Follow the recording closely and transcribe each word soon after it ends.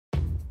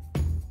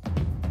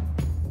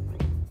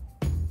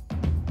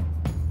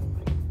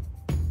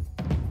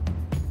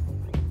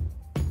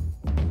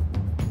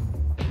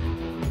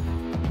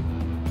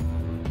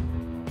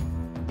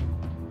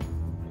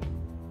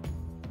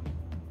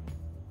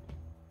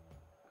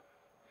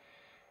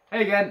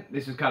Hey again,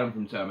 this is Calum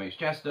from Turmeaus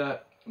Chester,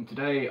 and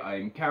today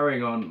I'm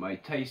carrying on my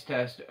taste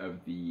test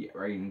of the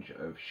range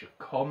of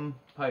Chacom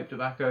pipe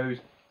tobaccos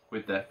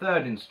with their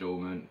third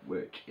instalment,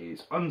 which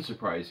is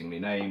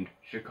unsurprisingly named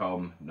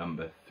Chacom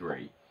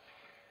No3.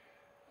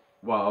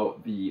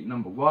 While the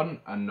number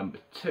 1 and number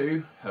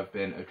 2 have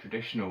been a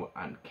traditional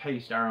and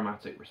cased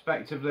aromatic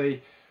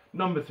respectively,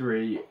 number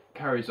 3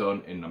 carries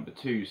on in number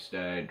 2's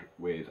stead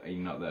with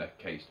another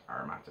cased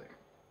aromatic.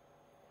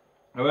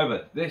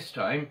 However, this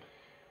time,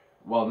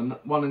 while the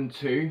 1 and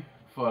 2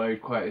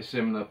 followed quite a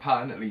similar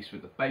pattern, at least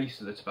with the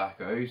base of the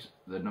tobaccos,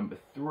 the number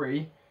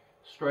 3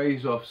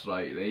 strays off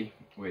slightly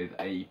with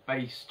a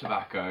base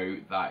tobacco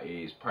that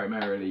is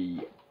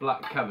primarily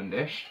black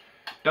Cavendish,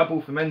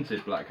 double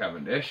fermented black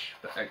Cavendish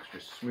for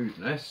extra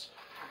smoothness,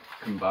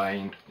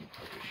 combined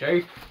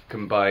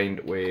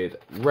with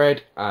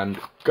red and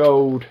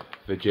gold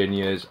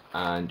Virginias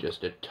and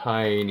just a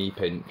tiny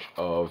pinch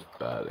of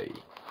Burley.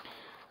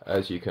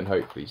 As you can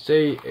hopefully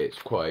see, it's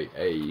quite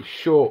a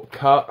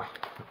shortcut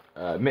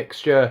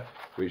mixture,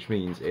 which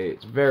means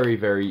it's very,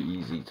 very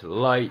easy to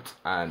light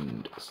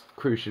and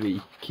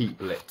crucially keep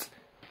lit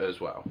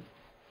as well.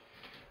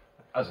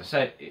 As I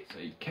said, it's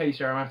a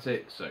cased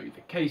aromatic, so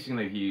the casing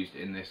they've used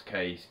in this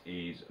case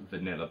is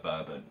vanilla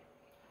bourbon.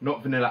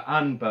 Not vanilla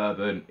and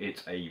bourbon,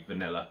 it's a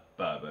vanilla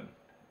bourbon,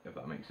 if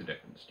that makes a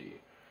difference to you.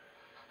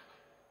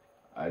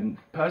 And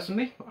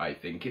personally, I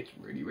think it's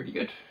really, really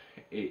good.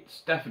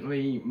 It's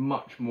definitely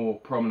much more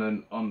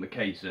prominent on the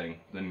casing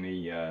than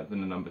the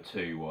number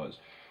 2 was.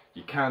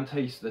 You can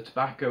taste the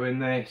tobacco in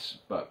this,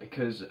 but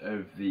because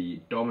of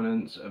the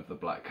dominance of the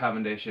black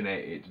Cavendish in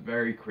it, it's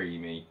very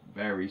creamy,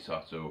 very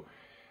subtle,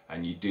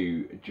 and you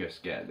do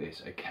just get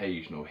this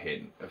occasional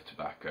hint of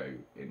tobacco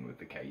in with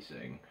the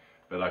casing.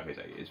 But like I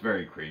say, it's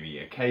very creamy,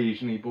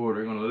 occasionally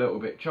bordering on a little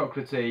bit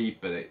chocolatey,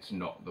 but it's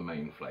not the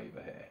main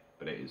flavour here,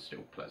 but it is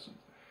still pleasant.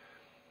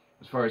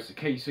 As far as the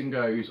casing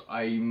goes,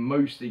 I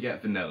mostly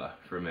get vanilla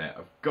from it.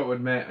 I've got to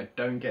admit, I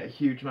don't get a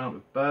huge amount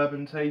of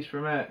bourbon taste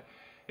from it.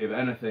 If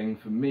anything,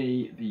 for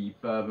me, the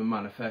bourbon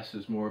manifests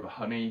as more of a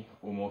honey,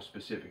 or more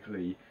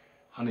specifically,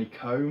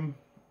 honeycomb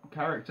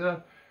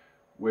character,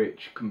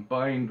 which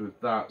combined with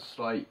that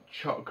slight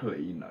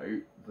chocolatey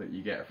note that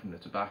you get from the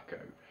tobacco,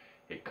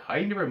 it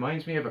kind of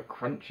reminds me of a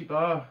crunchy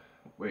bar,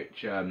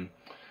 which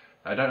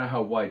I don't know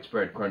how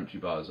widespread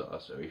crunchy bars are,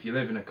 so if you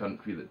live in a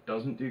country that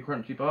doesn't do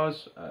crunchy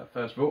bars,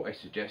 first of all, I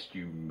suggest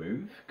you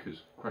move,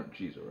 because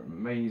crunchies are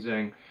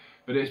amazing,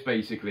 but it's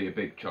basically a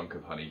big chunk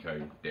of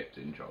honeycomb dipped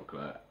in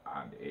chocolate,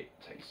 and it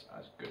tastes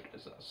as good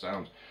as that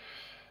sounds.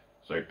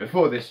 So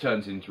before this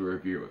turns into a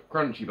review of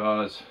crunchy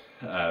bars,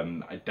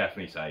 I'd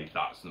definitely say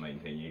that's the main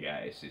thing you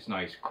get. It's this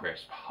nice,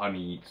 crisp,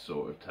 honeyed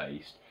sort of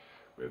taste,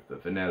 with the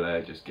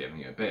vanilla just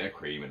giving it a bit of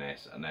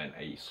creaminess, and then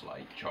a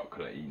slight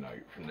chocolatey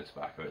note from the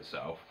tobacco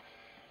itself.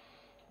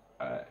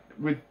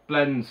 With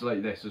blends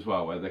like this as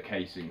well, where the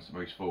casing's the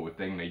most forward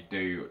thing, they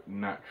do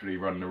naturally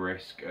run the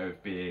risk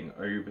of being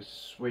over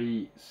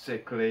sweet,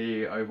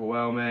 sickly,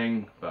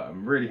 overwhelming, but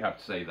I'm really happy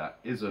to say that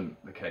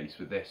isn't the case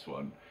with this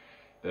one.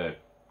 The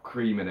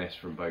creaminess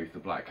from both the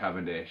black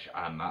Cavendish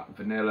and that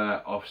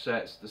vanilla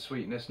offsets the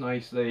sweetness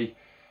nicely,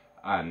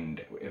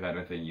 and if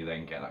anything you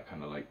then get that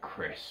kind of like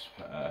crisp,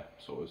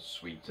 sort of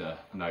sweeter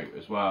note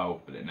as well,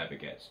 but it never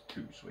gets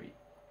too sweet.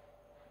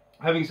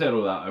 Having said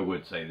all that, I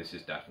would say this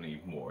is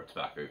definitely more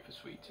tobacco for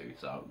sweet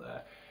tooths out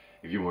there.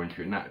 If you're more into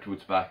your natural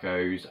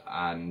tobaccos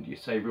and your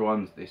savoury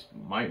ones, this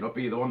might not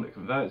be the one that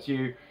converts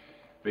you.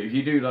 But if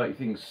you do like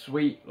things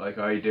sweet, like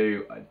I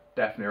do, I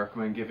definitely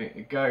recommend giving it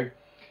a go.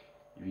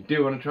 If you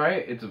do want to try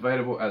it, it's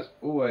available as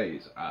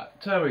always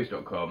at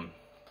turmeaus.com.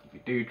 If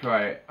you do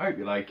try it, I hope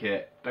you like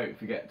it. Don't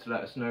forget to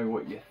let us know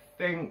what you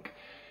think.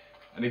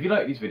 And if you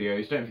like these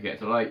videos, don't forget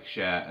to like,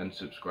 share and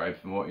subscribe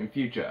for more in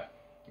future.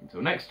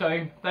 Until next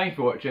time, thanks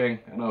for watching,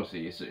 and I'll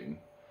see you soon.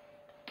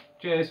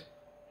 Cheers!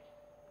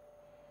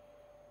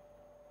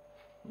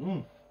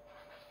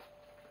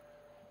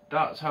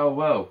 That's how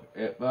well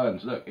it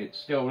burns. Look, it's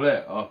still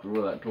lit after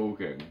all that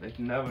talking. They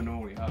never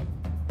normally have.